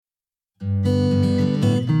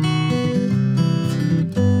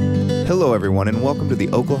Hello, everyone, and welcome to the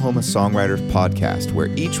Oklahoma Songwriters Podcast, where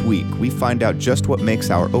each week we find out just what makes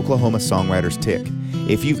our Oklahoma songwriters tick.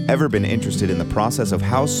 If you've ever been interested in the process of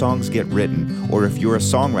how songs get written, or if you're a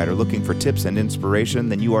songwriter looking for tips and inspiration,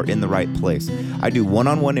 then you are in the right place. I do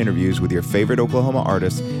one-on-one interviews with your favorite Oklahoma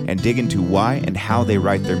artists and dig into why and how they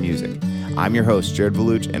write their music. I'm your host, Jared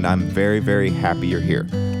Valuch, and I'm very, very happy you're here.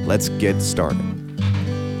 Let's get started.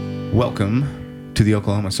 Welcome to the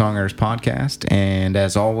Oklahoma Songwriters Podcast, and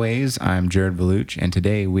as always, I'm Jared Valuch, and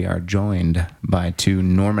today we are joined by two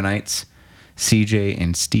Normanites, CJ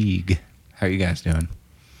and Stieg. How are you guys doing?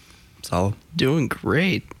 Solid. Doing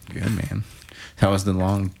great. Good, man. How was the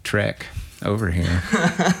long trek over here?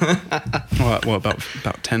 What about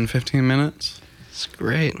 10, 15 minutes? It's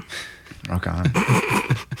great. Rock on.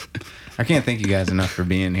 I can't thank you guys enough for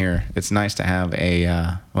being here. It's nice to have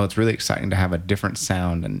it's really exciting to have a different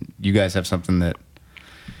sound, and you guys have something that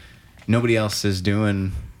nobody else is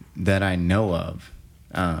doing that I know of.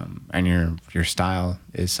 And your style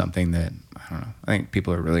is something that, I don't know, I think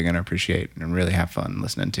people are really going to appreciate and really have fun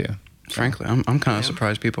listening to. Frankly, I'm kind of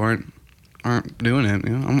surprised people aren't doing it.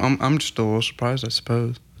 You know, I'm just a little surprised, I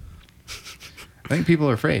suppose. I think people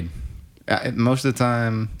are afraid. Most of the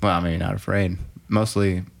time, well, maybe not afraid.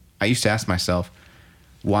 Mostly, I used to ask myself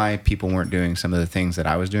why people weren't doing some of the things that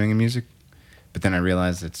I was doing in music, but then I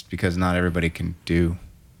realized it's because not everybody can do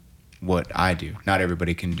what I do. Not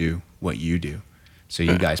everybody can do what you do. So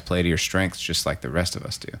you guys play to your strengths just like the rest of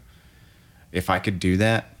us do. If I could do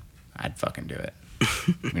that, I'd fucking do it.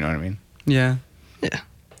 You know what I mean? Yeah. Yeah.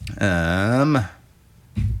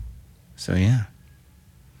 So yeah.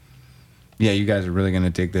 Yeah, you guys are really going to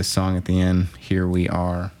dig this song at the end. Here we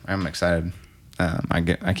are. I'm excited.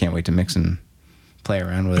 I can't wait to mix and play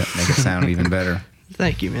around with it, make it sound even better.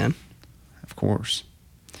 Thank you, man. Of course.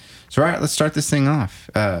 So, all right, let's start this thing off.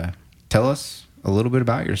 Tell us a little bit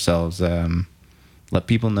about yourselves. Let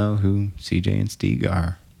people know who CJ and Stieg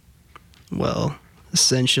are. Well,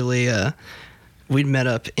 essentially, we'd met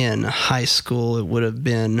up in high school. It would have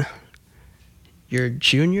been your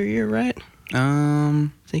junior year, right? I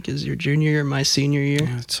think it was your junior year, my senior year.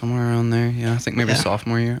 Yeah, it's somewhere around there. Yeah, I think maybe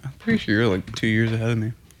sophomore year. I'm pretty sure you're like 2 years ahead of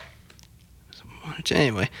me.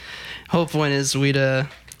 Anyway, whole point is we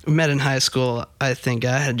met in high school. I think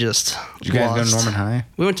I had just Did you guys go to Norman High?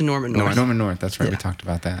 We went to Norman North. Norman North, that's right. Yeah. We talked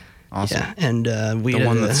about that. Awesome. Yeah, and we The had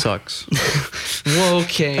one that sucks. Whoa,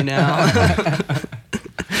 okay, now.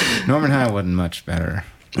 Norman High wasn't much better.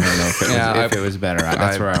 I don't know if it was better.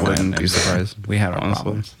 That's where I wouldn't went. be surprised. We had our honestly.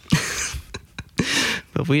 problems.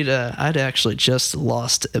 But I'd actually just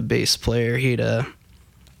lost a bass player. He'd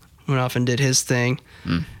went off and did his thing.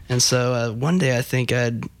 And so one day I think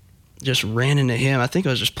I'd just ran into him. I think I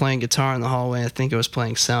was just playing guitar in the hallway. I think I was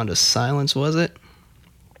playing Sound of Silence, was it?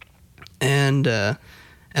 And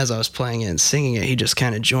as I was playing it and singing it, he just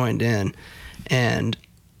kind of joined in. And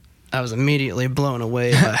I was immediately blown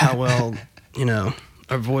away by how well,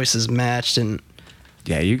 our voices matched. And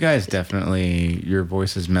Yeah, you guys definitely, your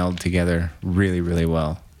voices meld together really, really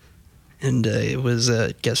well. And it was,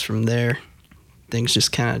 I guess from there, things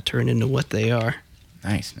just kind of turned into what they are.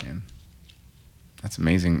 Nice, man. That's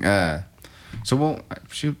amazing. Tell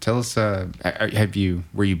us,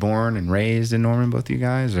 were you born and raised in Norman, both of you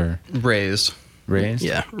guys, or? Raised. Raised?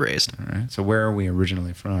 Yeah, raised. All right. So where are we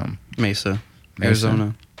originally from? Mesa,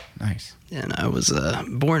 Arizona. Nice. And I was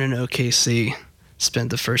born in OKC,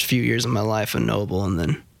 spent the first few years of my life in Noble, and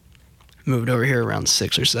then moved over here around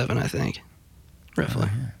 6 or 7, I think, roughly.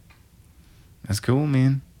 Oh, yeah. That's cool,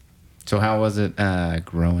 man. So how was it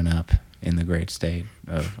growing up in the great state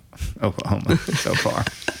of Oklahoma so far?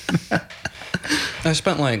 I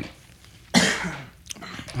spent I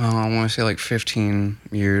want to say 15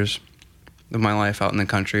 years of my life out in the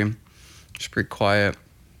country. Just pretty quiet,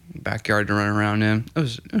 backyard to run around in.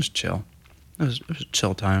 It was chill. It was a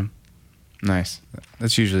chill time. Nice.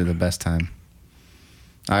 That's usually the best time.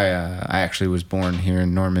 I actually was born here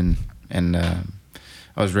in Norman, and I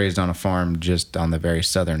was raised on a farm just on the very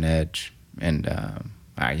southern edge. And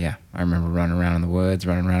I remember running around in the woods,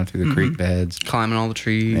 running around through the creek beds, Climbing all the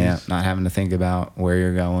trees. Yeah, not having to think about where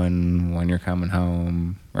you're going, when you're coming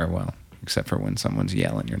home, except for when someone's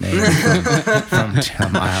yelling your name from a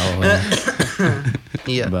mile away.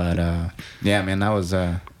 Yeah. But yeah, man, that was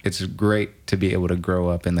it's great to be able to grow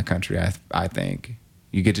up in the country. I think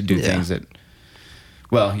you get to do things that,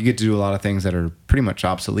 you get to do a lot of things that are pretty much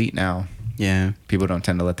obsolete now. Yeah. People don't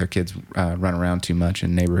tend to let their kids run around too much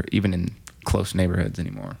even in close neighborhoods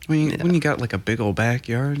anymore. When you got a big old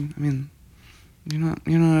backyard, I mean, you're not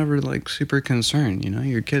ever super concerned.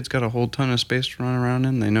 Your kid's got a whole ton of space to run around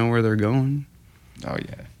in. They know where they're going. Oh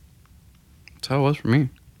yeah, That's how it was for me.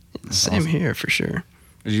 Same here for sure.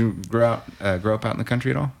 Did you grow up out in the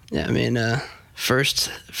country at all? Yeah, I mean, first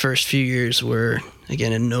few years were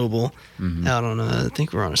again in Noble, out on I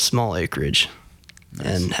think we're on a small acreage,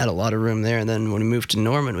 and had a lot of room there. And then when we moved to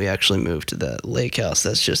Norman, we actually moved to that lake house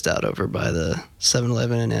that's just out over by the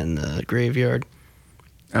 7-Eleven and the graveyard.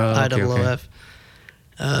 Oh, IOOF.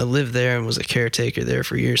 Lived there and was a caretaker there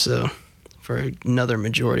for years. So for another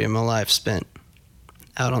majority of my life spent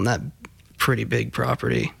out on that pretty big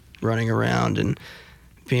property, running around and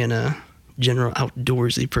being a general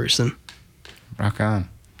outdoorsy person. Rock on.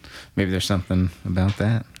 Maybe there's something about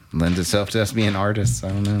that. Lends itself to us being artists. I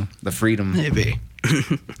don't know. The freedom. Maybe.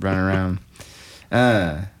 Running around.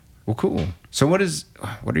 Well, cool. So what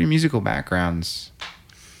are your musical backgrounds?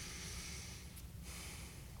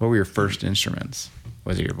 What were your first instruments?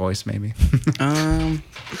 Was it your voice, maybe? I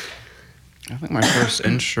think my first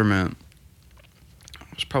instrument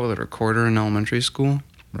was probably the recorder in elementary school.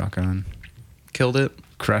 Rock on. Killed it.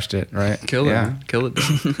 Crushed it, right? Killed it. Yeah. Man. Killed it.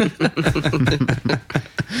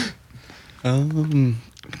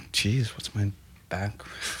 Jeez, what's my back?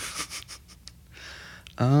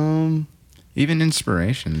 Even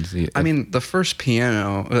inspirations. I mean, the first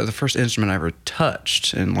instrument I ever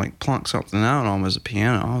touched and like plunked something out on was a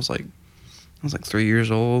piano. I was like 3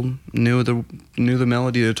 years old. Knew the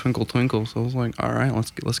melody of Twinkle Twinkle. So I was like, all right,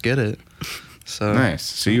 let's get it. So nice.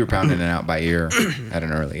 So you were pounding it out by ear at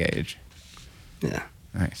an early age. Yeah.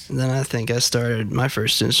 Nice. And then I think my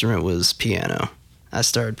first instrument was piano.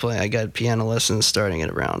 I got piano lessons starting at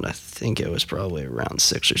around, I think it was probably around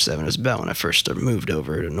 6 or 7. It was about when I first moved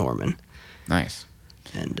over to Norman. Nice.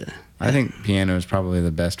 And I think piano is probably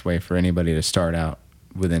the best way for anybody to start out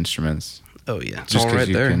with instruments. oh yeah. Just all right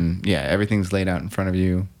you there. can, everything's laid out in front of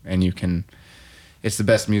you, and you can. It's the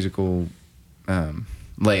best musical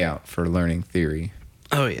layout for learning theory.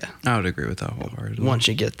 Oh yeah. I would agree with that wholeheartedly. Once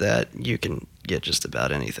you get that, you can get just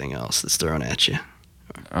about anything else that's thrown at you.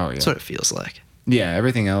 Oh yeah. That's what it feels like. Yeah,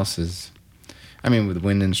 everything else is. I mean, with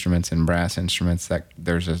wind instruments and brass instruments, that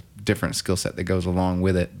there's a different skill set that goes along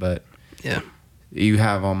with it, but Yeah. you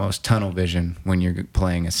have almost tunnel vision when you're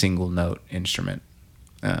playing a single note instrument.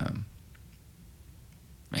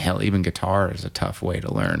 Hell, even guitar is a tough way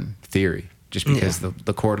to learn theory, just because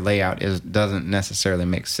the chord layout doesn't necessarily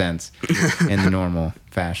make sense in the normal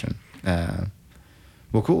fashion.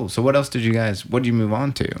 Well, cool. So what did you move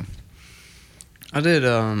on to? I did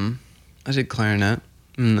clarinet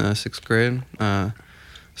in the 6th grade.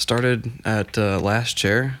 Started at last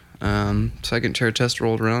chair. Second chair test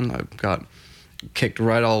rolled around. I got kicked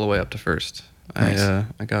right all the way up to first. Nice.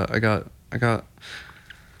 I got.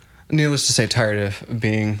 Needless to say, tired of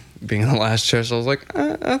being in the last chair. So I was like,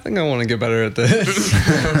 I think I want to get better at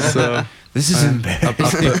this. So This is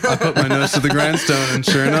embarrassing. I put my nose to the grindstone, and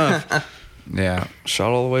sure enough, Yeah.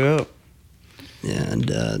 shot all the way up. Yeah,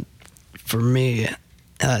 and for me,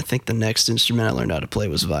 I think the next instrument I learned how to play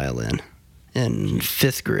was violin in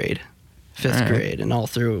 5th grade. All right. Grade, and all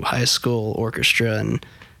through high school orchestra and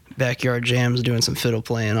backyard jams, doing some fiddle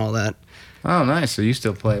playing, all that. Oh, nice. So you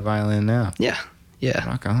still play violin now? Yeah.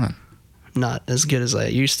 Rock on. Not as good as I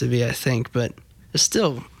used to be, I think, but it's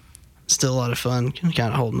still a lot of fun. Can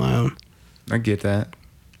kind of hold my own. I get that.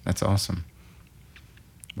 That's awesome.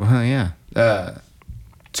 Well, yeah.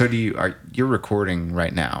 So you're recording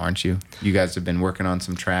right now, aren't you? You guys have been working on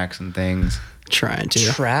some tracks and things. Trying to.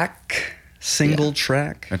 Single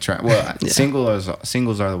track. That's right. Well, Yeah.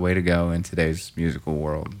 singles are the way to go in today's musical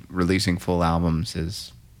world. Releasing full albums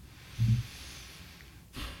it's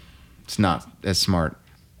not as smart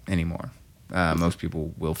anymore. Most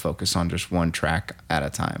people will focus on just one track at a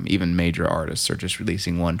time. Even major artists are just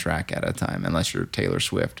releasing one track at a time, unless you're Taylor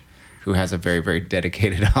Swift, who has a very, very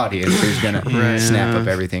dedicated audience who's going to snap up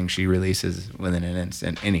everything she releases within an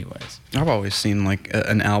instant anyways. I've always seen like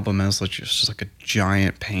an album as like just like a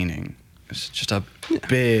giant painting. It's just a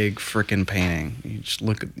big freaking painting.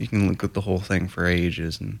 You can look at the whole thing for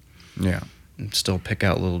ages and still pick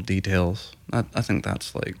out little details. I think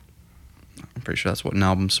that's like, I'm pretty sure that's what an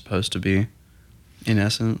album's supposed to be, in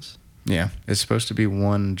essence. Yeah, it's supposed to be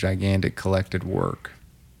one gigantic collected work.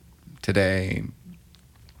 Today,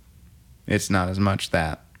 it's not as much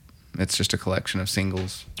that. It's just a collection of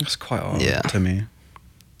singles. That's quite odd Yeah. to me.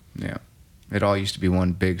 Yeah. It all used to be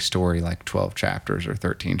one big story, like 12 chapters or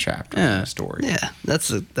 13 chapters in Yeah. a story. Yeah, that's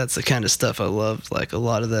the kind of stuff I love. Like a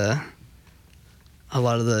lot of the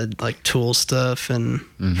like Tool stuff and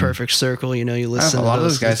Perfect Circle. You listen. A to lot of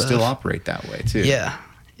those guys stuff. still operate that way, too. Yeah,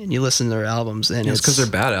 and you listen to their albums, and It's because they're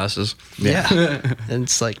badasses. Yeah, and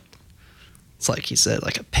it's like he said,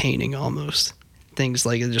 like a painting almost. Things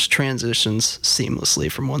like it just transitions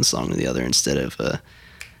seamlessly from one song to the other instead of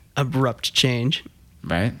abrupt change.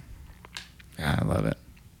 Right? Yeah, I love it.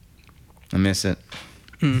 I miss it.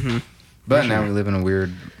 Mm-hmm. But now we live in a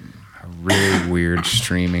really weird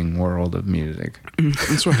streaming world of music.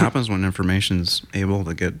 That's what happens when information's able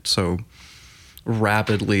to get so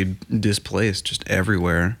rapidly displaced just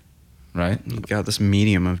everywhere. Right? You got this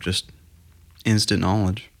medium of just instant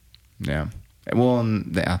knowledge. Yeah. Well,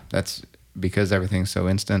 yeah, that's because everything's so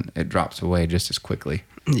instant, it drops away just as quickly.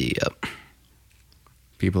 Yep.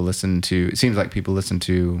 It seems like people listen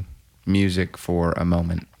to music for a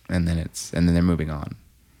moment and then they're moving on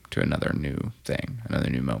to another new thing, another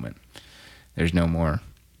new moment. There's no more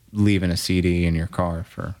leaving a CD in your car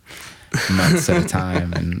for months at a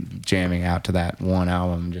time and jamming out to that one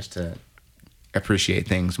album just to appreciate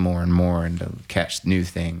things more and more and to catch new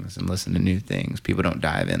things and listen to new things. People don't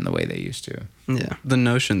dive in the way they used to. Yeah. The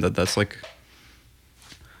notion that that's like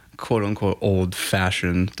quote unquote old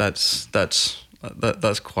fashioned, that's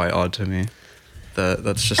quite odd to me.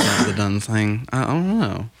 That's just not the done thing. I don't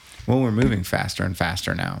know. Well, we're moving faster and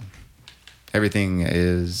faster now. Everything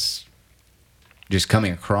is just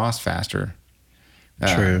coming across faster.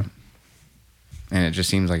 True. And it just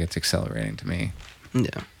seems like it's accelerating to me.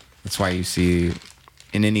 Yeah. That's why you see,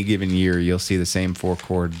 in any given year, you'll see the same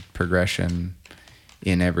 4-chord progression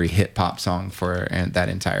in every hip hop song for that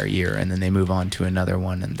entire year, and then they move on to another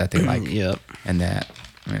one that they like, Yep. and that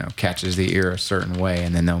catches the ear a certain way,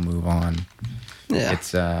 and then they'll move on. Yeah.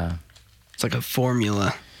 It's like a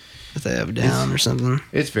formula that they have down or something.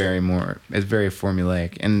 It's very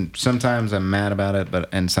formulaic, and sometimes I'm mad about it,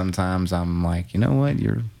 and sometimes I'm like, you know what,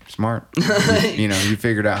 you're smart. You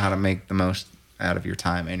figured out how to make the most out of your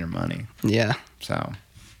time and your money. Yeah. So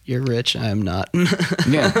You're rich. I am not.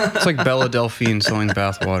 yeah, It's like Bella Delphine selling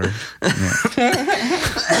bathwater.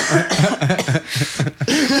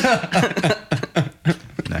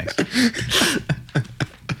 Nice.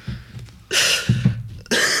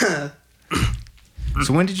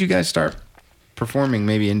 So when did you guys start performing,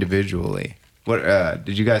 maybe individually? What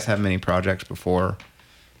did you guys have many projects before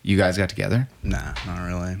you guys got together? Nah, not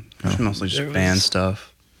really. Mostly just There band was- stuff.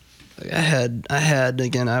 I had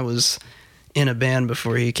again, I was in a band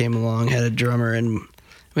before he came along, had a drummer, and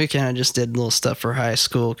we kind of just did little stuff for high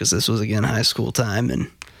school because this was, again, high school time. And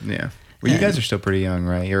Yeah. Well, you guys are still pretty young,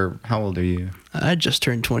 right? How old are you? I just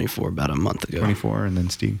turned 24 about a month ago. 24, and then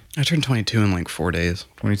Steve? I turned 22 in like 4 days.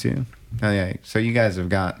 22? Oh, yeah. So you guys have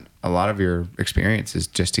got a lot of your experiences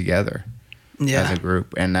just together Yeah. as a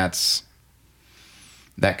group, and that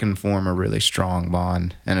can form a really strong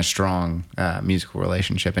bond and a strong musical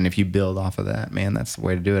relationship. And if you build off of that, man, that's the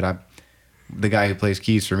way to do it. The guy who plays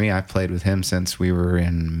keys for me, I've played with him since we were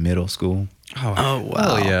in middle school. Oh,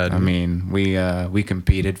 wow. Hell yeah. I mean, we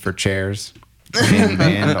competed for chairs in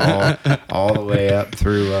band all the way up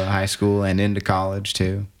through high school and into college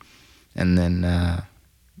too. And then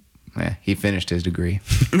he finished his degree.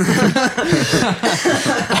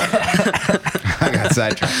 I got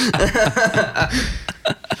sidetracked.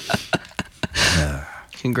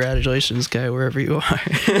 Congratulations, guy, wherever you are.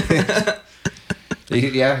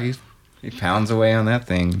 Yeah, he pounds away on that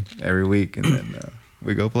thing every week, and then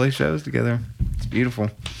we go play shows together. It's beautiful.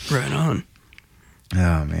 Right on.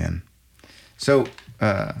 Oh man. So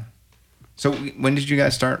when did you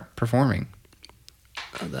guys start performing?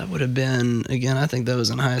 That would have been, again, I think that was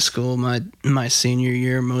in high school, my senior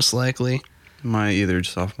year, most likely. My either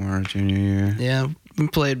sophomore or junior year. Yeah, we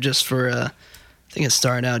played just for, I think it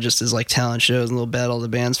started out just as like talent shows and little battle of the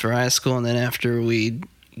bands for high school. And then after we'd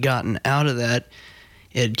gotten out of that,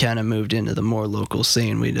 it kind of moved into the more local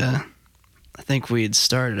scene. I think we'd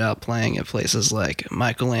started out playing at places like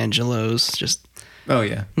Michelangelo's, just Oh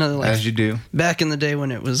yeah, another like as you do. back in the day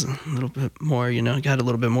when it was a little bit more, got a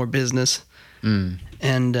little bit more business. And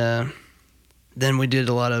then we did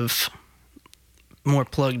a lot of more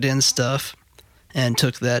plugged in stuff and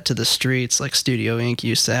took that to the streets. Like Studio Inc.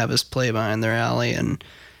 used to have us play behind their alley and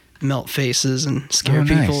melt faces and scare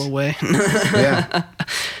people nice. away. Yeah.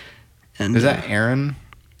 And Is that Aaron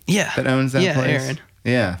yeah, that owns that yeah, place? Aaron.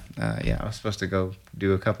 Yeah. I was supposed to go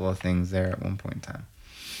do a couple of things there at one point in time.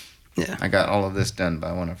 Yeah. I got all of this done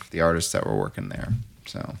by one of the artists that were working there.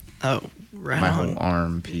 So Oh, right my on. whole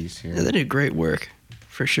arm piece here. Yeah, they do great work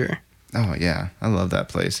for sure. Oh yeah, I love that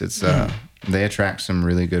place. It's they attract some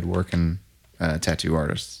really good working tattoo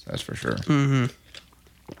artists. That's for sure. Mm-hmm.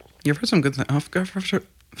 You've heard some good things.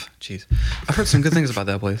 Jeez. I've heard some good things about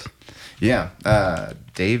that place. Yeah,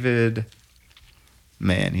 David.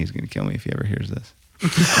 Man, he's gonna kill me if he ever hears this.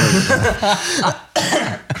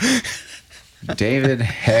 David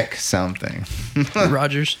Heck something.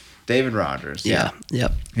 Rogers. David Rogers. Yeah.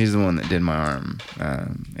 Yep. He's the one that did my arm.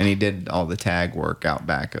 And he did all the tag work out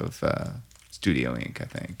back of Studio Inc., I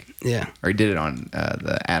think. Yeah. Or he did it on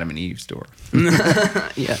the Adam and Eve store.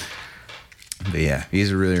 Yeah. But yeah,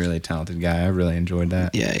 he's a really, really talented guy. I really enjoyed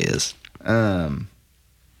that. Yeah, he is.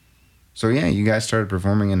 So yeah, you guys started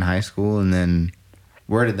performing in high school, and then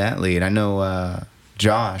where did that lead? I know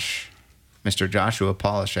Josh, Mr. Joshua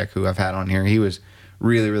Polishek, who I've had on here, he was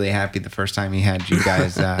really, really happy the first time he had you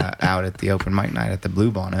guys out at the open mic night at the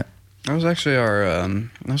Blue Bonnet. That was actually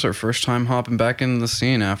our first time hopping back into the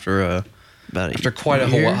scene after quite a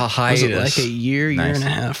hiatus. Was it like a year Nice. and a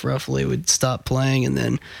half roughly? We'd stopped playing, and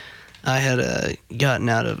then I had gotten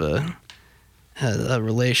out of a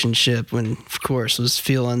relationship when, of course, was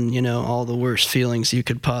feeling, all the worst feelings you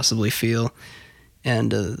could possibly feel.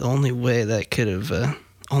 And the only way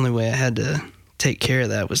I had to take care of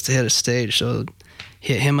that was to hit a stage. So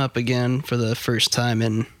hit him up again for the first time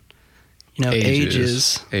in,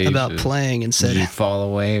 ages about playing, and Did you said, fall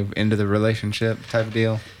away into the relationship type of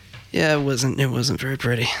deal? yeah, it wasn't very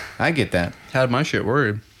pretty. I get that. Had my shit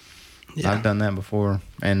worried. Yeah. I've done that before.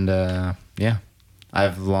 And yeah,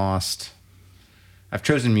 I've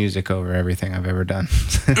chosen music over everything I've ever done,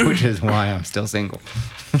 which is why I'm still single.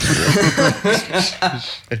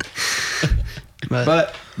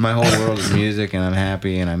 But my whole world is music, and I'm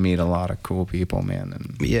happy, and I meet a lot of cool people, man.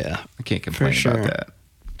 And Yeah. I can't complain sure. about that.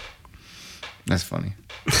 That's funny.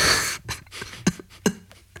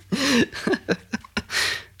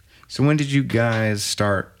 So when did you guys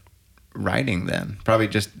start writing then? Probably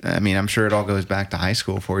I'm sure it all goes back to high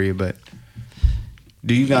school for you, but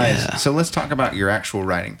do you guys... Yeah. So let's talk about your actual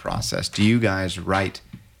writing process. Do you guys write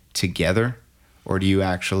together, or do you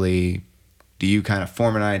kind of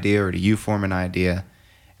form an idea, or do you form an idea,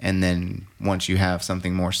 and then once you have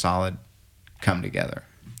something more solid, come together?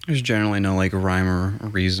 There's generally no rhyme or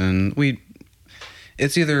reason.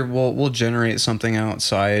 It's either we'll generate something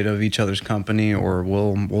outside of each other's company, or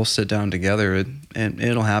we'll sit down together, and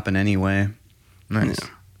it'll happen anyway. Nice. Yeah.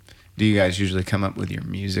 Do you guys usually come up with your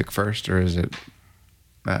music first, or is it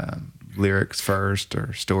lyrics first,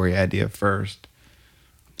 or story idea first?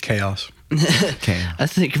 Chaos. Okay. I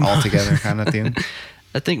think All together kind of thing?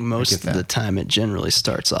 I think most get of the that. time it generally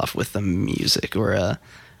starts off with the music or a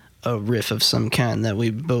riff of some kind that we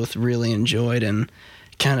both really enjoyed, and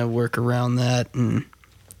kind of work around that and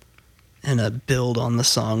build on the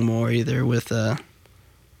song more, either with more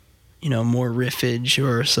riffage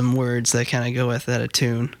or some words that kind of go with that, a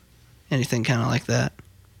tune, anything kind of like that.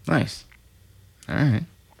 Nice. All right.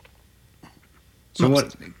 So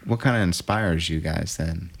what kind of inspires you guys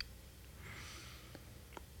then?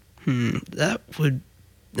 That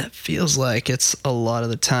feels like it's a lot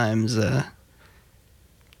of the times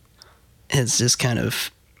it's just kind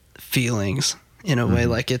of feelings in a way,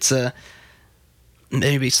 like it's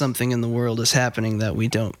maybe something in the world is happening that we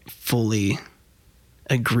don't fully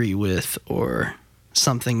agree with, or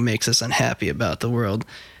something makes us unhappy about the world.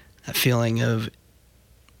 That feeling of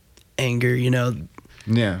anger,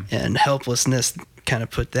 Yeah. and helplessness, kind of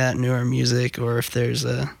put that into our music. Or if there's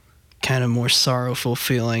a kind of more sorrowful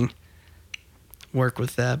feeling, work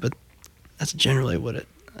with that. But that's generally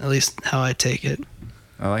at least how I take it.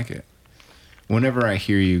 I like it. Whenever I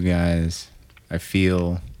hear you guys, I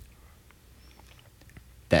feel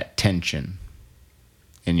that tension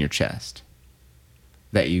in your chest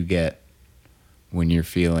that you get when you're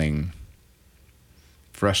feeling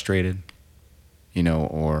frustrated,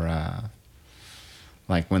 or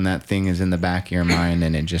like when that thing is in the back of your mind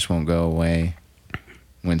and it just won't go away,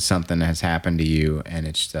 when something has happened to you and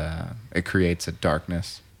it creates a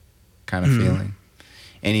darkness kind of feeling.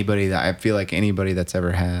 I feel like anybody that's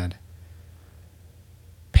ever had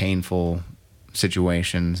painful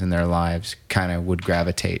situations in their lives kind of would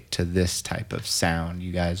gravitate to this type of sound.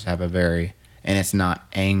 You guys have and it's not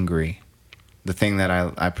angry. The thing that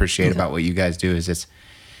I appreciate about what you guys do is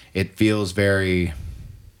it feels very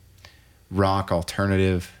rock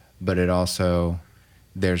alternative, but it also,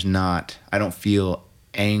 I don't feel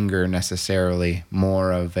anger necessarily,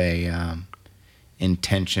 more of a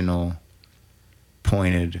intentional,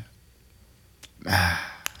 pointed.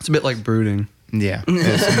 It's a bit like brooding. Yeah.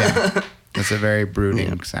 It's a very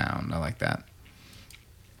brooding sound. I like that.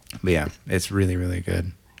 But yeah, it's really, really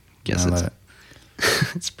good. Guess I love it.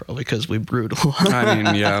 it's probably because we brood a lot. I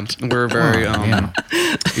mean, yeah, we're very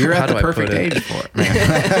You're how at do the I perfect put it? age for it,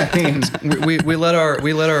 man. I mean, we let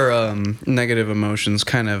our negative emotions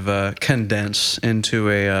kind of condense into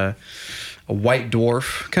a white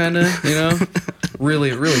dwarf kind of,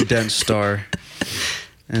 really, really dense star,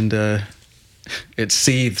 and it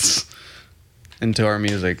seethes into our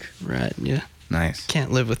music. Right, yeah. Nice.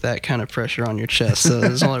 Can't live with that kind of pressure on your chest. So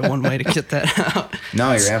there's only one way to get that out.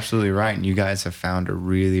 No, you're absolutely right. And you guys have found a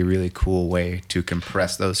really, really cool way to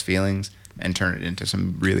compress those feelings and turn it into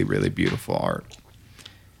some really, really beautiful art.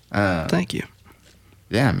 Thank you.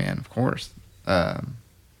 Yeah, man, of course.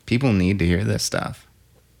 People need to hear this stuff.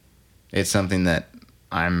 It's something that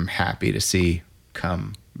I'm happy to see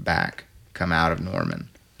come out of Norman,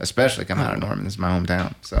 especially come out of Norman. This is my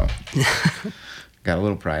hometown, so got a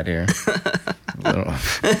little pride here. A little.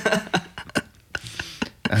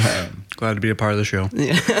 Glad to be a part of the show.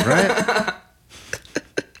 Yeah. Right?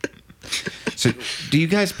 So, do you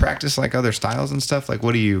guys practice like other styles and stuff? Like,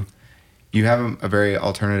 what do you have a very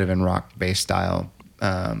alternative and rock-based style.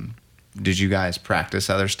 Did you guys practice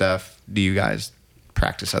other stuff? Do you guys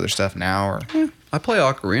practice other stuff now? Or? Yeah, I play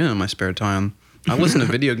ocarina in my spare time. I listen to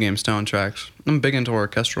video game soundtracks. I'm big into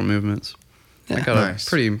orchestral movements. Yeah. I got Nice.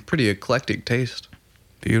 a pretty eclectic taste.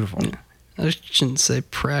 Beautiful. Yeah. I shouldn't say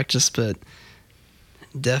practice, but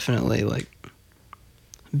definitely like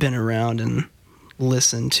been around and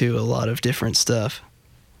listened to a lot of different stuff.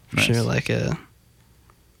 For Nice. sure,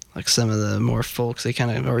 like some of the more folksy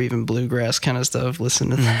kind of, or even bluegrass kind of stuff. Listen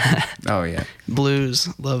to that. Oh, yeah. Blues,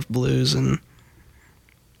 love blues, and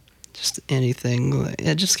just anything.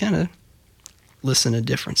 Yeah, just kind of listen to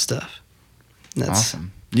different stuff. That's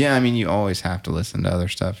Awesome. Yeah, I mean, you always have to listen to other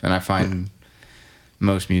stuff. And I find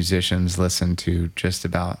most musicians listen to just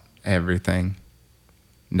about everything.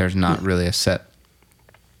 There's not really a set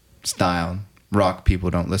style. Rock people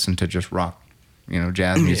don't listen to just rock. You know,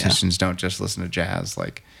 jazz musicians don't just listen to jazz.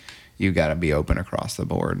 Like, you got to be open across the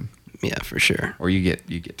board, Yeah, for sure. or you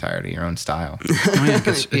get tired of your own style. Oh, yeah,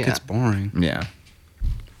 it Yeah. gets boring. Yeah.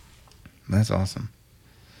 That's awesome.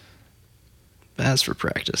 But as for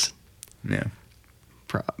practice, Yeah.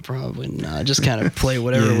 probably not. Just kind of play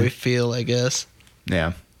whatever Yeah. we feel, I guess.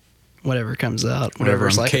 Yeah. Whatever comes out. Whatever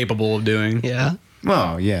Whatever's I'm like, capable of doing. yeah.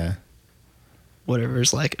 Well, yeah.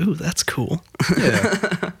 Whatever's like, ooh, that's cool.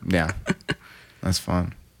 Yeah. Yeah. That's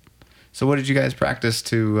fun. So what did you guys practice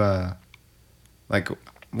to, like,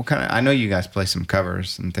 what kind of, I know you guys play some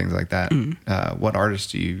covers and things like that. What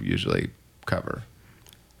artists do you usually cover?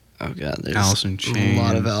 Oh god, there's Alice in a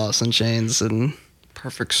lot of Chains. Alice in Chains and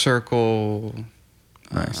Perfect Circle.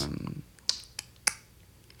 Nice.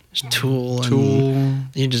 Tool. And Tool.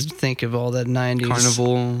 you just think of all that 90s.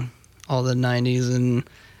 Carnival. All the 90s and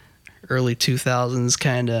early 2000s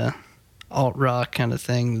kind of alt rock kind of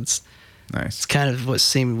thing. It's Nice. kind of what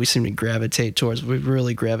we seem to gravitate towards. We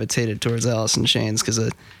really gravitated towards Alice in Chains because we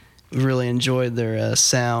really enjoyed their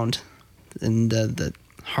sound and the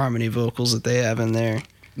harmony vocals that they have in there.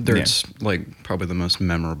 It's like probably the most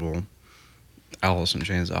memorable Alice in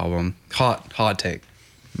Chains album. Hot take.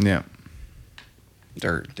 Yeah.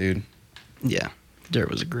 Dirt, dude. Yeah, Dirt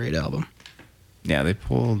was a great album. Yeah, they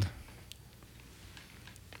pulled.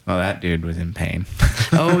 Oh, that dude was in pain.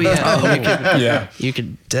 Oh yeah, Yeah. you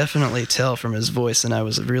could definitely tell from his voice, and I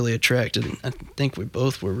was really attracted. I think we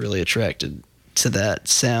both were really attracted to that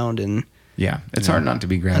sound and Yeah, it's hard not to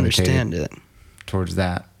be gravitated understand it. towards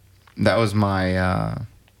that. That was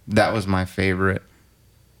my favorite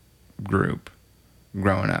group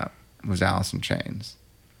growing up, was Alice in Chains.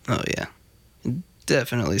 Oh yeah,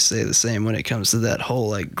 definitely say the same when it comes to that whole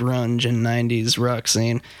like grunge and '90s rock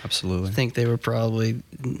scene. Absolutely. I think they were probably,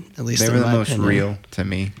 at least They in were the my most opinion. real to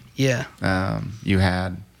me. Yeah, You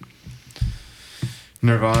had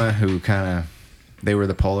Nirvana, who they were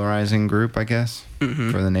the polarizing group, I guess, Mm-hmm.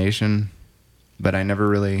 for the nation. But I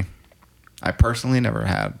personally never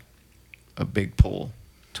had a big pull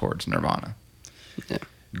towards Nirvana. Yeah.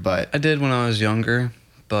 But I did when I was younger,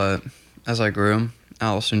 but as I grew,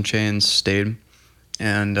 Alice in Chains stayed.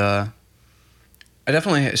 And I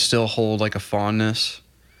definitely still hold like a fondness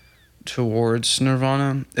towards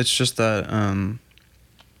Nirvana. It's just that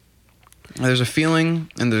there's a feeling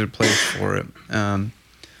and there's a place for it.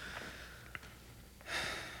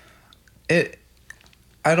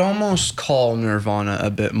 I'd almost call Nirvana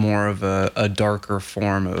a bit more of a darker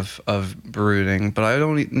form of brooding, but I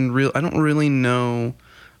don't really know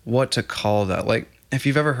what to call that. Like, if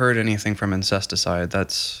you've ever heard anything from Incesticide,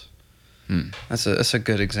 that's a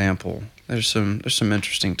good example. There's some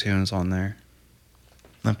interesting tunes on there.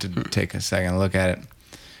 I'll have to take a second look at it.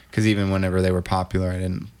 Because even whenever they were popular, I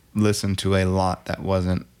didn't listen to a lot that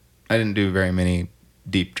wasn't... I didn't do very many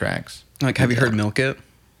deep tracks. Like, have you heard Milk It?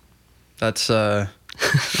 That's oh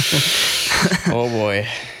boy,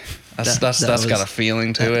 that's was- got a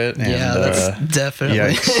feeling to it. yeah, and, that's definitely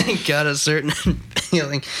yikes. got a certain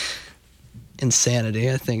feeling. Insanity.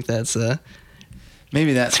 I think that's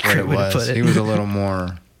Maybe that's That's a what it great way to was. put it. He was a little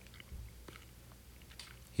more...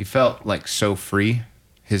 he felt like so free.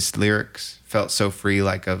 His lyrics felt so free,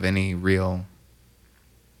 like of any real,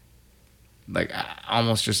 like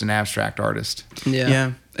almost just an abstract artist.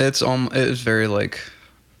 Yeah. It's very like,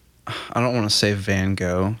 I don't want to say Van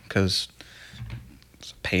Gogh because it's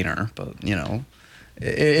a painter, but you know,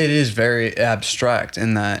 it is very abstract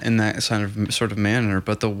in that sort of manner.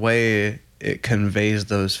 But the way it conveys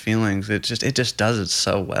those feelings, it just does it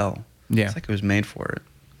so well. Yeah, it's like it was made for it,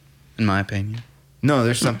 in my opinion. No,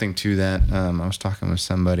 there's something to that. I was talking with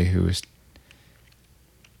somebody who was,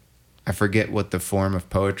 I forget what the form of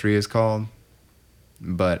poetry is called,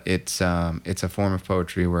 but it's a form of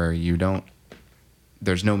poetry where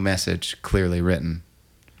there's no message clearly written,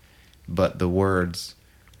 but the words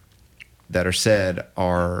that are said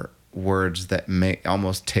are words that may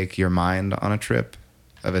almost take your mind on a trip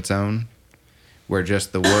of its own, where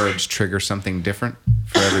just the words trigger something different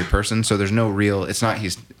for every person. So there's no real, it's not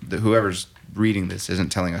whoever's reading this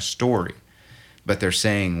isn't telling a story, but they're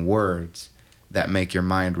saying words that make your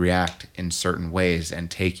mind react in certain ways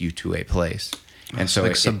and take you to a place. And so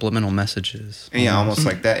like subliminal messages. Yeah, almost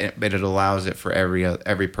like that. But it allows it for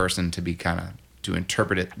every person to be to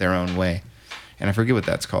interpret it their own way. And I forget what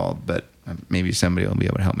that's called, but maybe somebody will be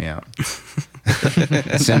able to help me out.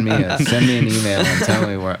 Send me an email and tell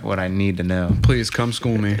me what I need to know. Please come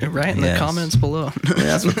school me. Right in the comments below. Yeah,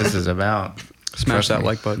 that's what this is about. Smash that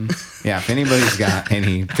like button. Yeah, if anybody's got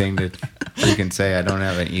anything that you can say, I don't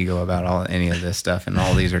have an ego about any of this stuff, and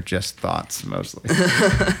all these are just thoughts mostly.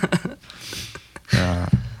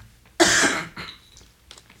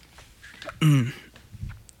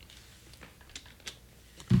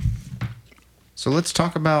 So let's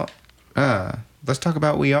talk about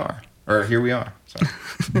We Are, or Here We Are. Sorry.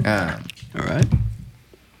 All right.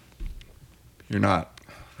 You're not.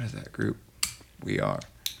 What is that group? We Are.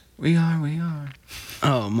 We Are.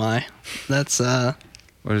 Oh my, that's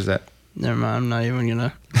What is that? Never mind. I'm not even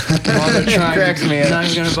gonna bother trying. Not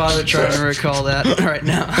even gonna bother trying to recall that right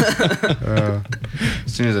now.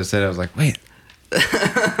 As soon as I said it, I was like, wait.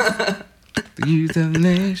 The youth of the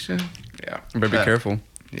nation. Yeah. You better be careful.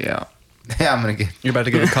 Yeah. Yeah, I'm gonna get. You're about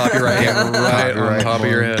to get a copyright hit right on the top of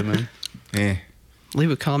your head, man. Yeah.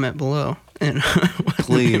 Leave a comment below and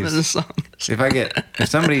Please. the name of the song. If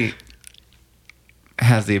somebody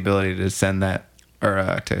has the ability to send that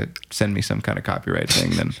or to send me some kind of copyright thing,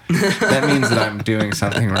 then that means that I'm doing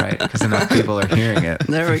something right because enough people are hearing it.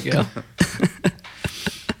 There we go.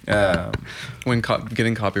 When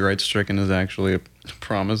getting copyright stricken is actually a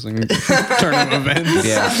promising turn of events.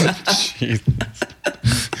 Yeah. Jeez.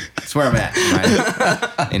 That's where I'm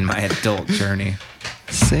at in my adult journey.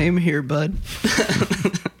 Same here, bud.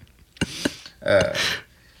 But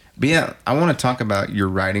yeah, I want to talk about your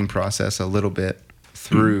writing process a little bit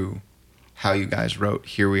through how you guys wrote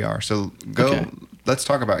Here We Are. So let's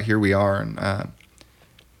talk about Here We Are and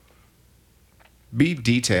be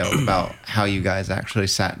detailed about how you guys actually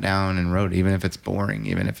sat down and wrote, even if it's boring,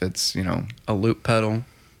 even if it's, a loop pedal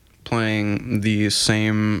playing the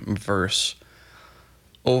same verse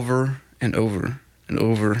over and over and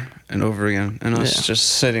over and over again, and us just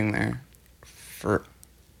sitting there for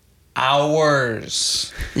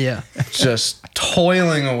hours, just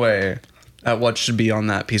toiling away at what should be on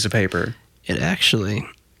that piece of paper.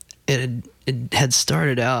 It had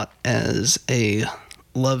started out as a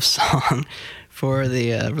love song for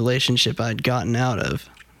the relationship I'd gotten out of.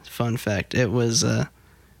 Fun fact, it was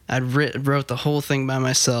I wrote the whole thing by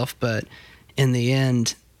myself, but in the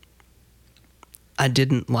end I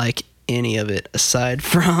didn't like any of it aside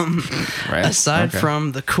from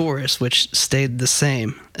from the chorus, which stayed the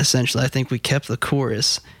same. Essentially, I think we kept the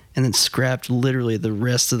chorus and then scrapped literally the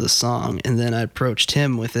rest of the song. And then I approached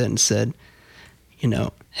him with it and said,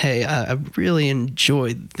 hey, I really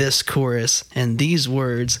enjoyed this chorus and these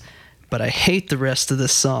words, but I hate the rest of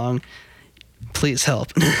this song. Please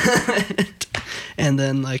help. And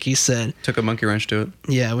then, like he said, took a monkey wrench to it.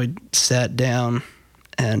 Yeah, we sat down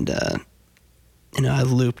and I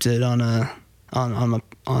looped it on a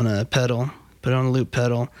pedal, put it on a loop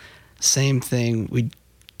pedal. Same thing. We'd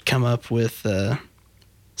come up with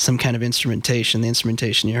some kind of instrumentation, the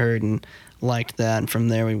instrumentation you heard, and liked that. And from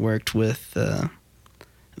there we worked with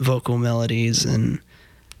vocal melodies, and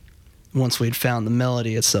once we'd found the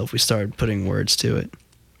melody itself, we started putting words to it.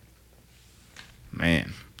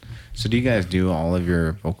 Man. So do you guys do all of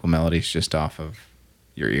your vocal melodies just off of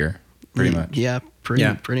your ear, pretty much? Yeah, pretty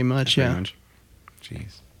much, yeah. Pretty much.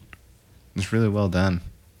 Jeez. It's really well done.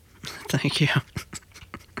 Thank you.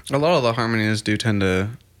 A lot of the harmonies do tend to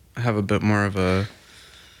have a bit more of a,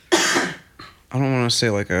 I don't want to say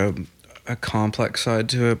like a complex side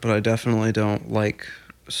to it, but I definitely don't like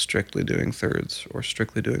strictly doing thirds or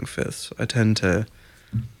strictly doing fifths. I tend to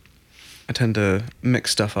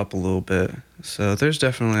mix stuff up a little bit. So there's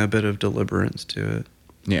definitely a bit of deliberance to it.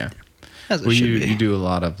 Yeah. As it Well, should you be. do a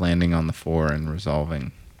lot of landing on the 4 and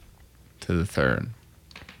resolving to the 3rd,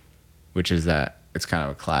 which is that it's kind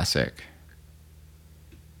of a classic.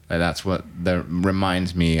 Like that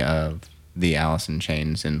reminds me of the Alice in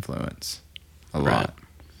Chains influence a lot. Right.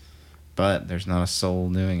 But there's not a soul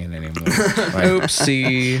doing it anymore. Like,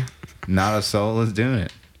 Oopsie. not a soul is doing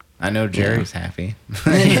it. I know Jerry's happy. He's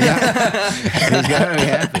gotta be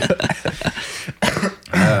happy.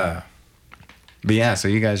 But yeah, so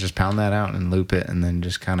you guys just pound that out and loop it, and then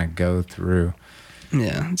just kind of go through.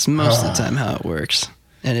 Yeah, it's most of the time how it works,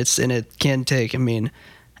 and it can take, I mean,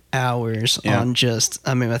 hours on just.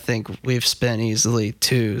 I mean, I think we've spent easily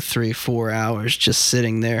 2, 3, 4 hours just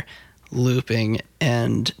sitting there, looping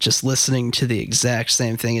and just listening to the exact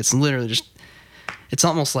same thing. It's literally just. It's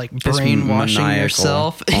almost like brainwashing maniacal,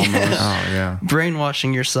 yourself. almost. Oh yeah.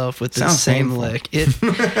 Brainwashing yourself with the Sounds same painful. lick.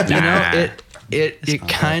 It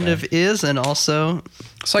kind of is, and also.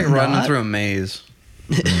 It's like running Not. through a maze.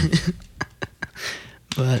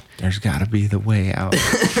 But There's got to be the way out.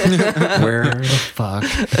 Where the fuck?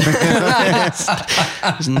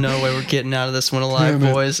 there's no way we're getting out of this one alive,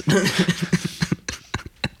 boys.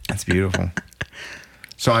 That's beautiful.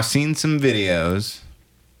 So I've seen some videos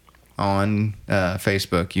on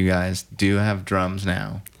Facebook. You guys do have drums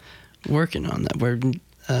now. Working on that.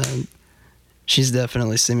 She's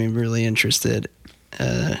definitely seeming really interested.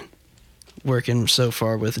 Working so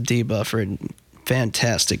far with D Buffer,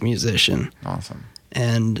 fantastic musician. Awesome.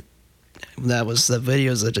 And that was the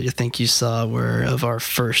videos that I think you saw were of our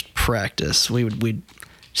first practice. We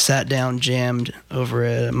sat down, jammed over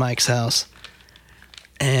at Mike's house,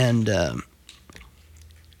 and that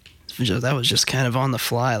was just kind of on the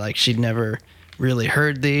fly. Like she'd never really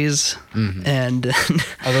heard these, and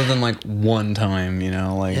Other than like one time,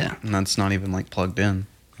 Yeah. and that's not even like plugged in.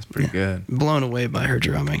 That's pretty good. blown away by her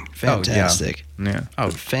drumming. Fantastic, Yeah.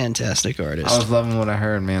 fantastic artist. I was loving what I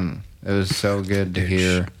heard, man. It was so good to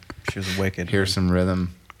hear She was wicked. some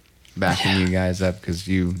rhythm backing you guys up, because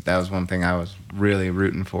that was one thing I was really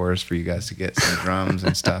rooting for, is for you guys to get some drums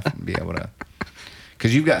and stuff and be able to,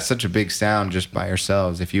 because you've got such a big sound just by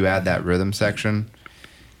yourselves. If you add that rhythm section,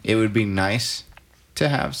 it would be nice to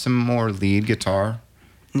have some more lead guitar,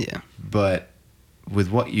 Yeah, but with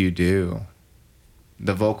what you do,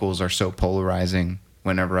 the vocals are so polarizing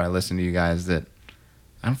whenever I listen to you guys that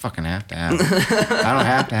I don't fucking have to have I don't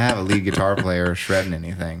have to have a lead guitar player shredding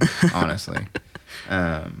anything, honestly.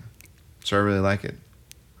 So I really like it.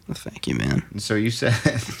 well, thank you, man. And so you said,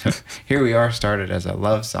 here we are, started as a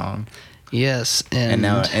love song, Yes, and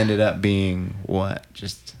now it ended up being what?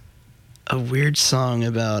 Just a weird song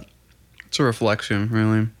about It's a reflection,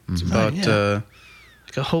 really. It's about yeah.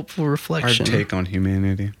 like a hopeful our reflection. take on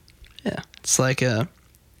humanity. Yeah, it's like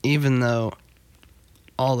even though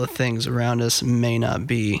all the things around us may not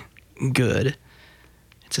be good,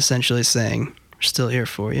 it's essentially saying we're still here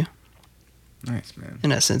for you. nice, man.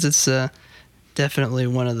 In essence, it's definitely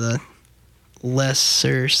one of the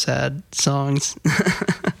lesser sad songs.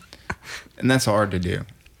 And that's hard to do.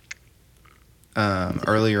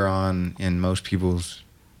 Earlier on in most people's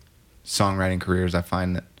songwriting careers, I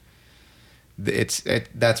find that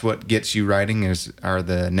that's what gets you writing are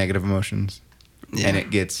the negative emotions. Yeah.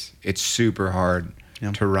 And it's super hard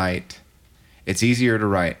Yeah. to write. It's easier to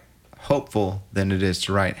write hopeful than it is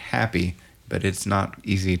to write happy, but it's not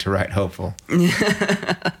easy to write hopeful.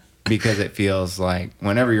 Because it feels like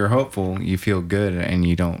whenever you're hopeful, you feel good and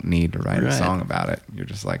you don't need to write a Right. song about it. You're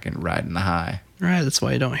just like riding the high. Right, that's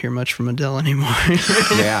why you don't hear much from Adele anymore.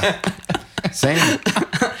 Yeah. Same.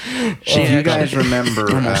 She If you actually- guys remember,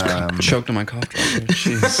 Choked on my cough drop. there.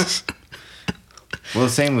 Jesus. well,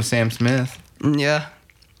 same with Sam Smith. Yeah,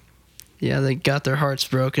 they got their hearts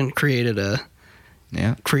broken, created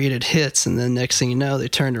hits, and then next thing you know, they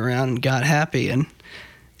turned around and got happy, and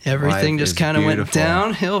everything Life just is kind of went beautiful.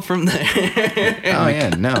 downhill from there. Oh yeah,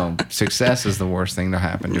 no. Success is the worst thing to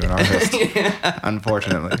happen to an artist.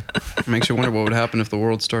 Unfortunately. Makes you wonder what would happen if the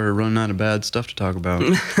world started running out of bad stuff to talk about. No,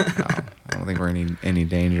 I don't think we're in any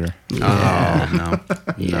danger. Oh, no.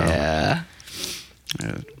 Yeah.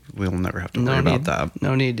 We'll never have to worry about that.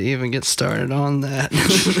 No need to even get started on that.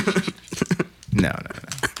 No.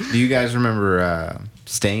 Do you guys remember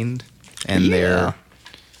Stained and their?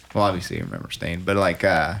 Well, obviously you remember Stained, but like,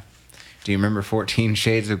 do you remember 14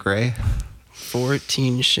 Shades of Grey?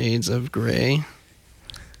 14 Shades of Grey.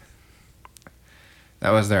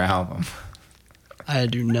 That was their album. I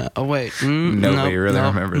do not. Oh wait, Nobody really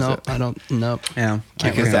remembers no, it. I don't. Nope. Yeah.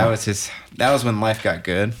 Because that was when life got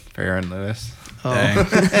good for Aaron Lewis. Oh.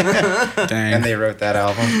 Dang. Dang. And they wrote that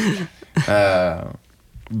album.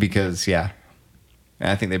 Because, yeah. And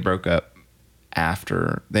I think they broke up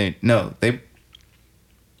after I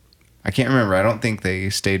can't remember. I don't think they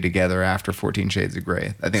stayed together after 14 Shades of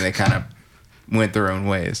Grey. I think they kind of went their own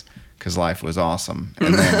ways because life was awesome.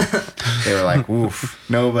 And then they were like, "Oof,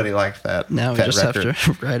 nobody liked that." Now we that just record.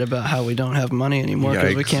 have to write about how we don't have money anymore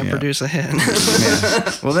because we Yikes, can't yeah. produce a hit.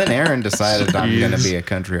 Yeah. Well, then Aaron decided I'm going to Jeez. be a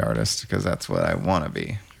country artist because that's what I want to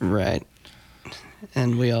be. Right.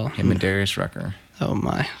 And we all. Him and Darius Rucker, Oh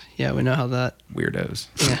my. Yeah, we know how that. weirdos.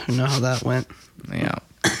 Yeah, we know how that went. Yeah.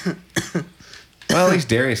 Well, at least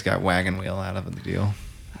Darius got Wagon Wheel out of the deal.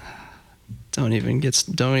 Don't even get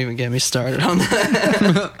me started on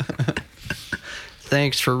that.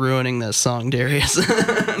 Thanks for ruining that song, Darius.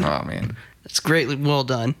 Oh man. It's greatly well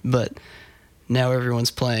done, but now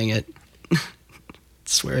everyone's playing it. I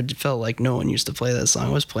swear it felt like no one used to play that song.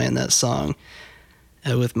 I was playing that song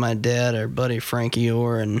with my dad, our buddy Frankie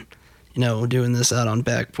Orr, and doing this out on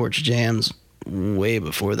Back Porch Jams way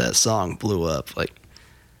before that song blew up. Like,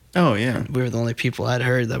 Oh yeah. we were the only people I'd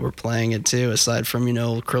heard that were playing it too, aside from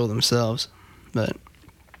Old Crow themselves. But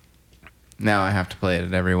Now I have to play it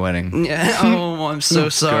at every wedding. yeah, oh, I'm so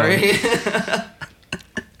sorry.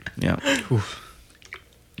 Yeah.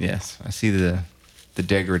 Yes, I see the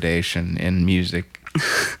degradation in music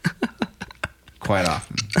quite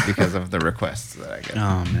often because of the requests that I get.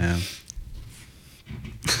 Oh man.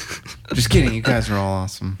 Just kidding, you guys are all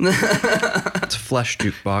awesome. It's a flesh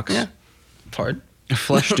jukebox. Yeah. Pardon? A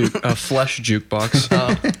flesh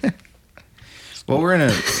jukebox. Well,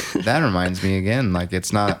 that reminds me again, like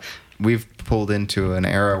we've pulled into an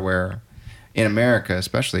era where in America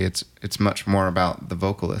especially it's much more about the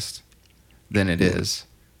vocalist than it is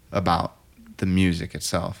about the music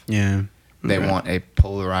itself. Yeah. They want a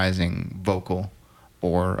polarizing vocal,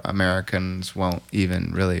 or Americans won't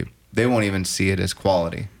even see it as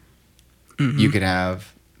quality. Mm-hmm. You could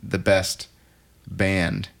have the best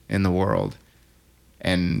band in the world,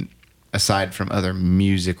 and aside from other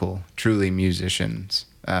truly musicians,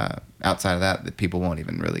 outside of that people won't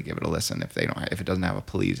even really give it a listen if it doesn't have a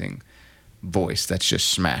pleasing voice that's just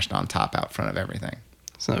smashed on top out front of everything.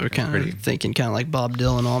 So we're kind pretty- of thinking kind of like Bob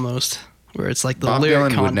Dylan almost, where it's like the Bob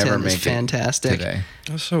lyric Dylan would never content is make it fantastic. today.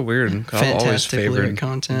 That's so weird. 'Cause Fantastic lyric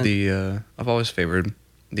content. I've always favored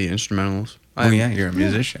the instrumentals. Oh yeah, you're a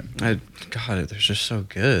musician. God, they're just so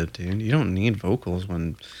good, dude. You don't need vocals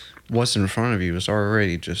when what's in front of you is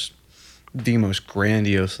already just the most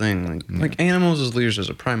grandiose thing. Like Animals as Leaders is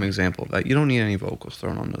a prime example of that. You don't need any vocals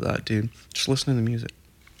thrown onto that, dude. Just listen to the music.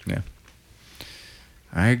 Yeah,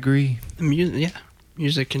 I agree.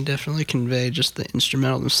 Music can definitely convey, just the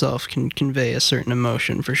instrumental themselves can convey a certain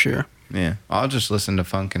emotion for sure. Yeah, I'll just listen to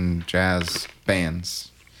funk and jazz bands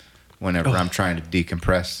whenever I'm trying to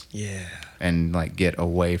decompress Yeah. and like get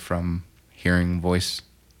away from hearing voice,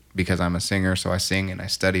 because I'm a singer, so I sing and I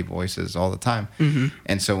study voices all the time. Mm-hmm.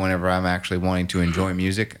 And so whenever I'm actually wanting to enjoy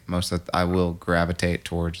music, I will gravitate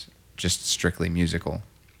towards just strictly musical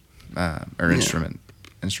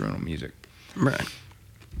instrumental music. Right.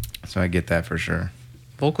 So I get that for sure.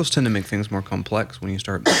 Vocals tend to make things more complex when you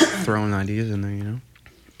start throwing ideas in there,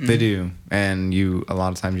 They do, and a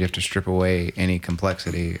lot of times you have to strip away any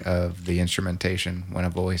complexity of the instrumentation when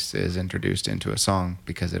a voice is introduced into a song,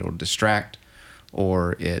 because it'll distract,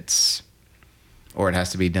 or it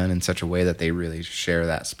has to be done in such a way that they really share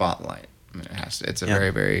that spotlight. I mean, it's a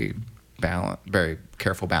very, very very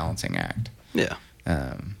careful balancing act. Yeah.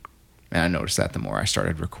 And I noticed that the more I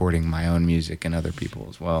started recording my own music and other people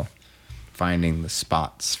as well, finding the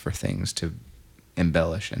spots for things to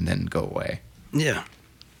embellish and then go away. Yeah.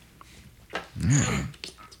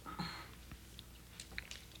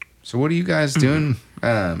 So what are you guys doing?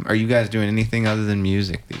 Are you guys doing anything other than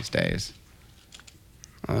music these days?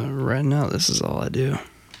 Right now, this is all I do.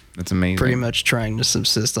 That's amazing. Pretty much trying to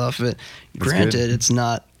subsist off of it. That's Granted, good. it's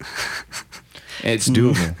not. It's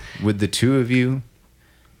doable. With the two of you,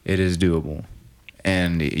 it is doable.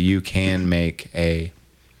 And you can make a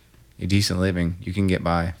decent living. You can get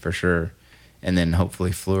by for sure. And then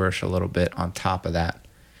hopefully flourish a little bit on top of that.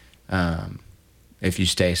 If you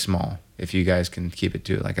stay small. If you guys can keep it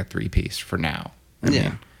to like a 3-piece for now. I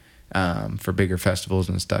mean, for bigger festivals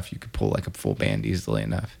and stuff, you could pull like a full band easily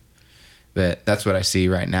enough. But that's what I see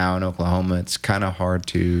right now in Oklahoma. It's kind of hard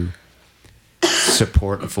to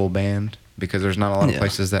support a full band because there's not a lot of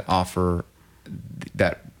places that offer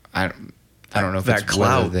that. I don't know if that it's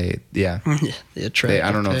clout. whether the attractive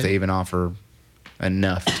I don't know if pay. they even offer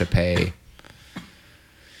enough to pay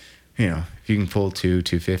if you can pull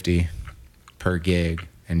 250 per gig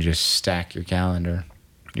and just stack your calendar,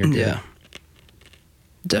 you're good. Yeah.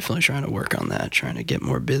 Definitely trying to work on that, trying to get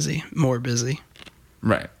more busy.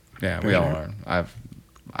 Right. Yeah, we all are.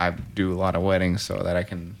 I do a lot of weddings so that I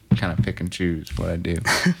can kind of pick and choose what I do.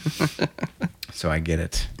 So I get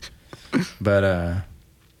it. But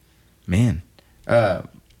man,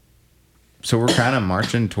 so we're kind of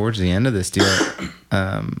marching towards the end of this deal.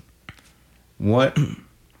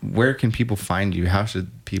 Where can people find you? How should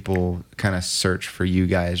people kind of search for you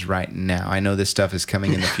guys right now? I know this stuff is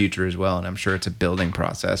coming in the future as well, and I'm sure it's a building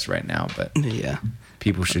process right now, but Yeah.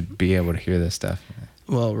 people should be able to hear this stuff.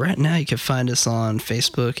 Well, right now you can find us on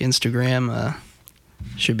Facebook, Instagram.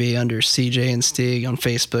 Should be under CJ and Stieg. On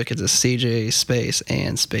Facebook, it's a CJ space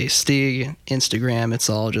and space Stieg. Instagram, it's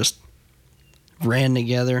all just ran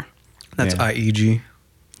together. That's Yeah. IEG.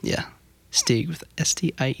 Yeah. Stieg with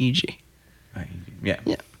Stieg. Yeah.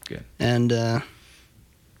 Yeah. Good. And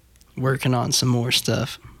working on some more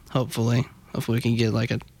stuff. Hopefully we can get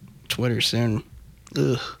like a Twitter soon.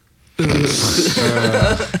 Ugh.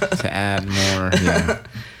 To add more. Yeah.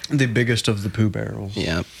 The biggest of the poo barrels.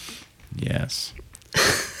 Yeah. Yes.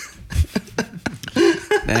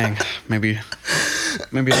 Dang. Maybe a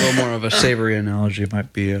little more of a savory analogy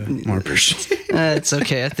might be more appreciated. It's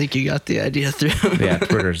okay. I think you got the idea through. Yeah,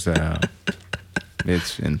 Twitter's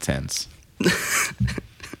it's intense.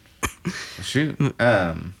 Shoot.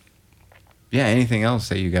 Yeah, anything else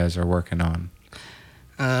that you guys are working on?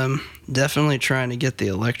 Definitely trying to get the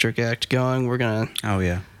Electric Act going. We're gonna. Oh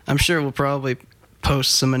yeah. I'm sure we'll probably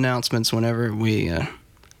post some announcements whenever we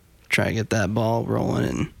try to get that ball rolling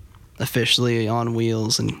and officially on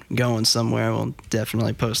wheels and going somewhere. We'll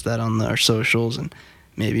definitely post that on our socials and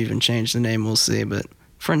maybe even change the name. We'll see. But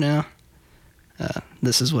for now,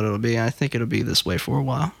 this is what it'll be. I think it'll be this way for a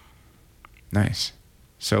while. Nice.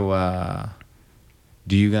 So,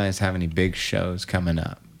 do you guys have any big shows coming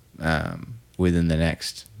up within the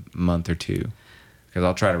next month or two? Because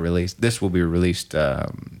I'll try to release. This will be released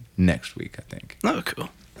next week, I think. Oh, cool.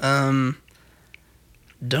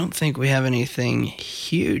 Don't think we have anything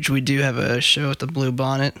huge. We do have a show at the Blue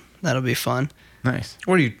Bonnet. That'll be fun. Nice.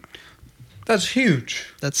 What are you? That's huge.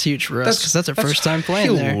 That's huge for us because that's our first time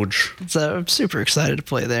playing huge. there. So I'm super excited to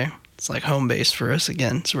play there. It's like home base for us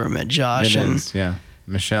again. It's where I met Josh It and is, yeah.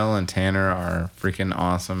 Michelle and Tanner are freaking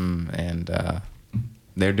awesome, and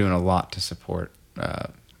they're doing a lot to support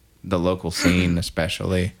the local scene,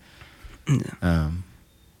 especially.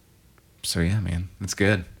 So yeah, man, that's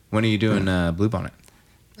good. When are you doing Blue Bonnet?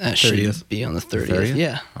 should 30th. be on the 30th. 30th?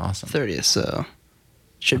 Yeah, Awesome. 30th. So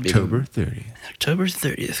should October be 30th. October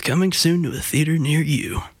 30th. Coming soon to a theater near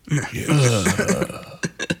you.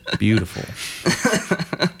 Beautiful.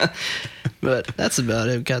 But that's about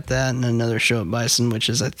it. We've got that and another show at Bison, which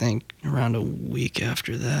is I think around a week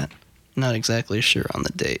after that. Not exactly sure on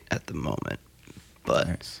the date at the moment, but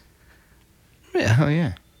Nice. yeah. Hell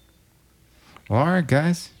yeah. Well, all right,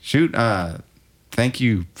 guys. Shoot. Thank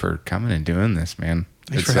you for coming and doing this, man.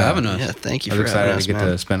 Thanks for having us. Yeah, thank you I for was having excited us, to get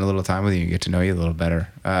man. to spend a little time with you and get to know you a little better.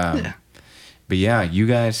 Yeah. But yeah, you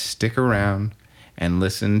guys stick around and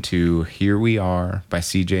listen to "Here We Are" by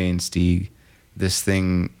CJ and Stieg. This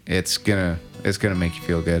thing, it's gonna make you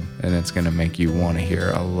feel good, and it's gonna make you want to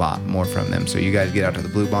hear a lot more from them. So you guys get out to the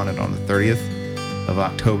Blue Bonnet on the 30th of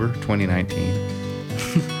October, 2019,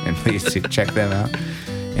 and please check them out.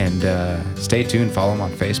 And stay tuned. Follow them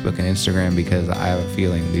on Facebook and Instagram because I have a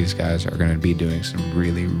feeling these guys are going to be doing some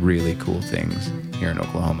really, really cool things here in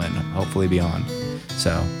Oklahoma and hopefully beyond.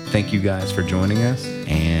 So thank you guys for joining us,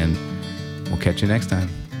 and we'll catch you next time.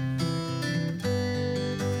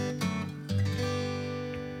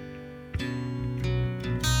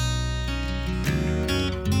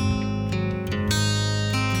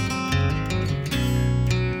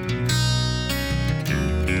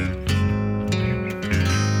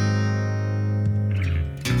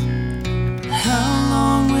 How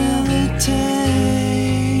long will it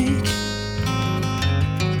take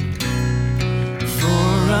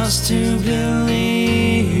for us to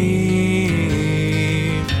believe?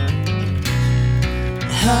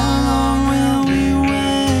 How long will we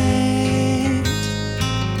wait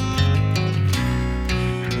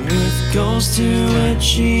with goals to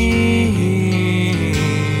achieve?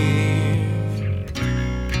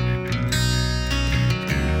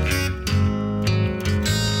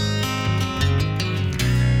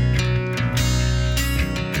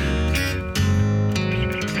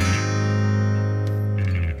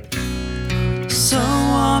 So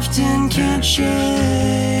often can't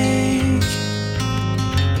shake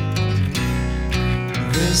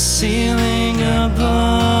the ceiling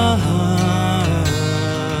above.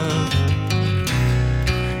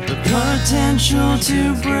 potential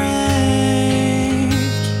to break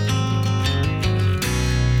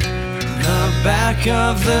the back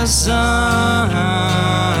of the suns,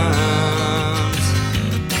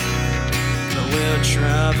 but we'll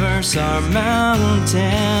traverse our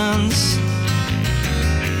mountains,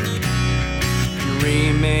 and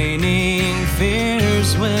remaining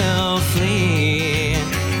fears will flee,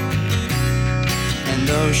 and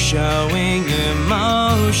those showing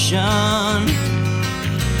emotion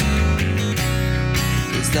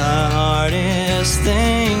is the hardest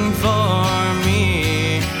thing for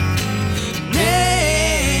me.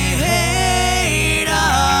 Need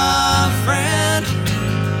a friend,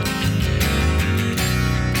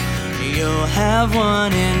 you'll have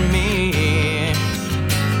one in me.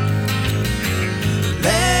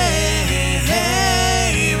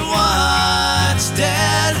 Leave what's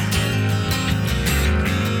dead,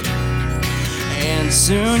 and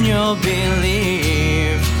soon you'll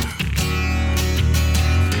believe,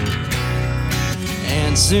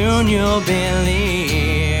 and soon you'll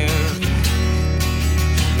believe.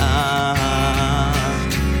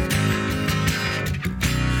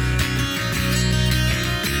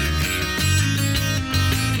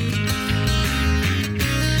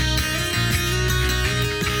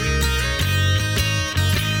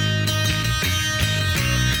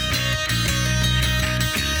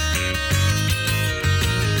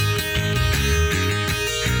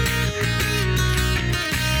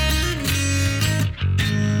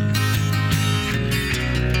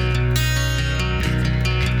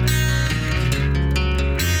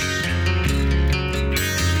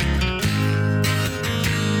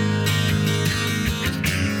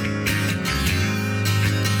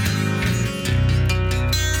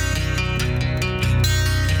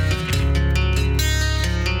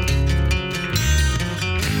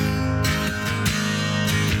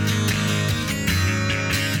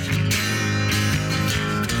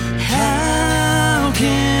 How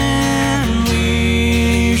can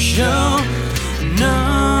we show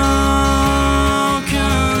no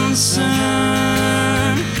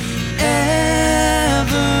concern,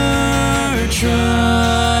 ever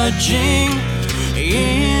trudging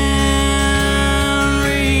in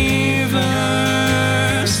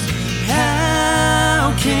reverse?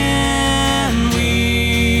 How can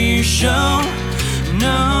we show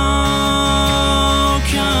no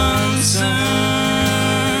concern,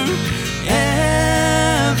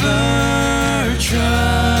 ever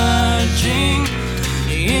trudging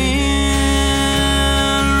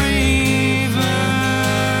in reverse?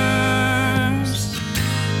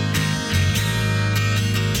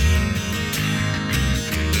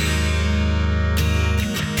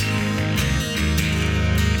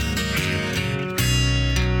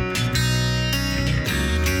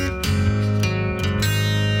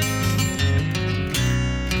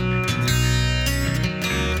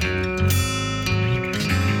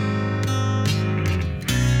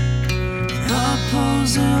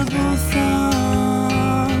 Opposable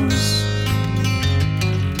thumbs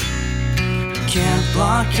can't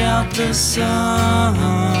block out the sun,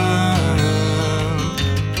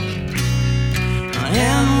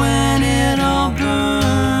 and when it all burns,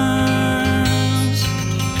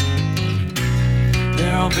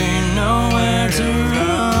 there'll be nowhere to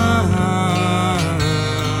run.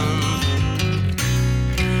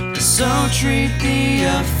 So treat the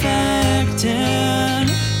affected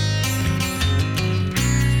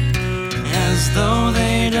as though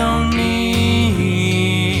they don't need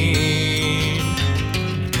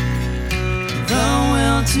the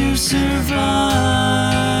will to survive,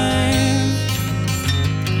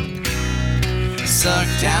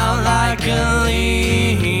 sucked out like a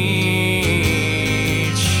leech,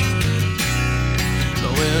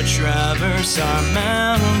 but we'll traverse our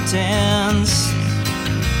mountains,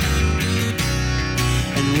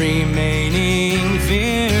 and remaining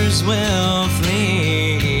fears will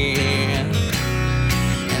flee,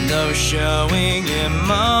 and those showing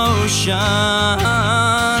emotion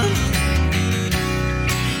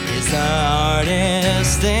is the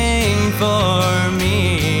hardest thing for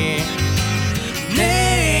me.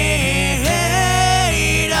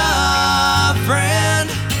 Need a friend,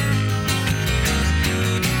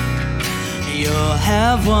 you'll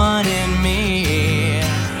have one in me.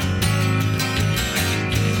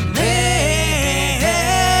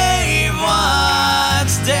 Leave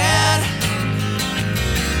what's dead,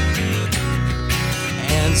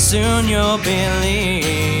 and soon you'll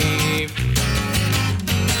believe.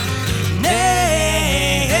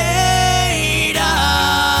 Need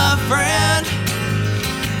a friend,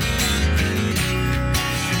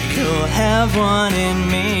 you'll have one in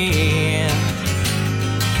me.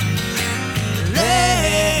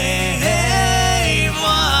 Leave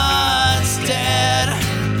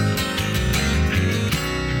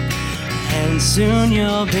soon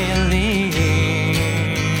you'll believe.